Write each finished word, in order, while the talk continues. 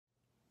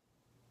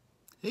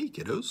Hey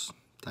kiddos,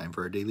 time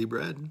for our daily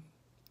bread.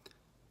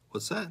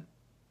 What's that?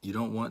 You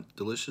don't want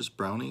delicious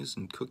brownies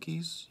and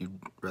cookies? You'd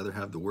rather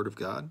have the Word of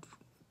God?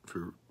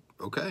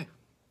 Okay,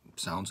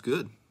 sounds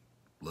good.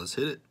 Let's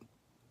hit it.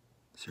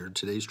 Here's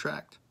today's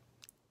tract.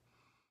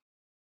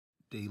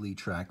 Daily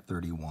Tract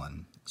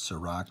 31,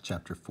 Sirach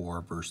chapter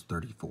 4, verse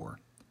 34.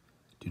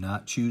 Do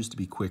not choose to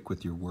be quick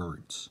with your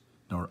words,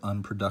 nor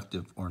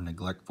unproductive or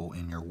neglectful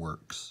in your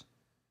works.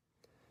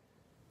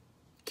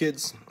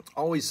 Kids,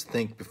 always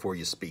think before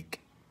you speak.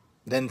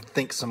 Then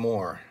think some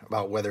more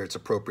about whether it's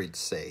appropriate to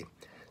say.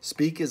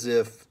 Speak as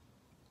if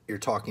you're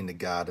talking to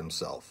God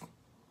himself.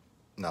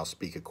 Now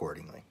speak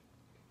accordingly.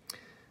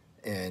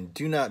 And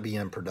do not be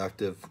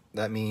unproductive.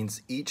 That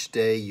means each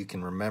day you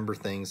can remember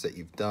things that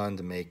you've done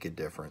to make a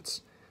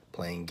difference.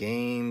 Playing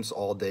games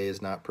all day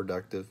is not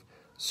productive.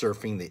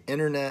 Surfing the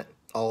internet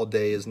all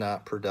day is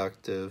not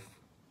productive,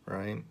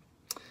 right?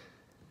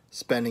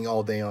 Spending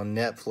all day on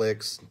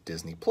Netflix,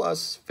 Disney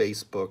Plus,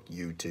 Facebook,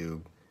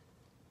 YouTube,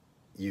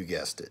 you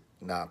guessed it,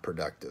 not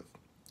productive.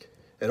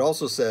 It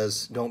also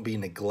says don't be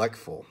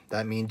neglectful.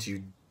 That means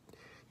you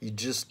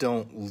just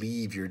don't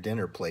leave your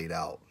dinner plate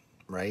out,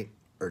 right?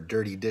 Or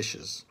dirty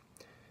dishes.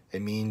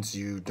 It means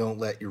you don't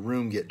let your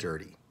room get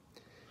dirty.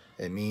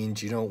 It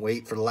means you don't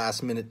wait for the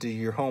last minute to do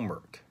your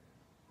homework.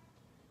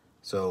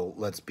 So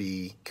let's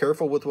be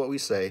careful with what we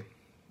say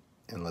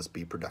and let's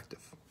be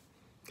productive.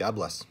 God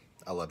bless.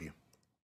 I love you.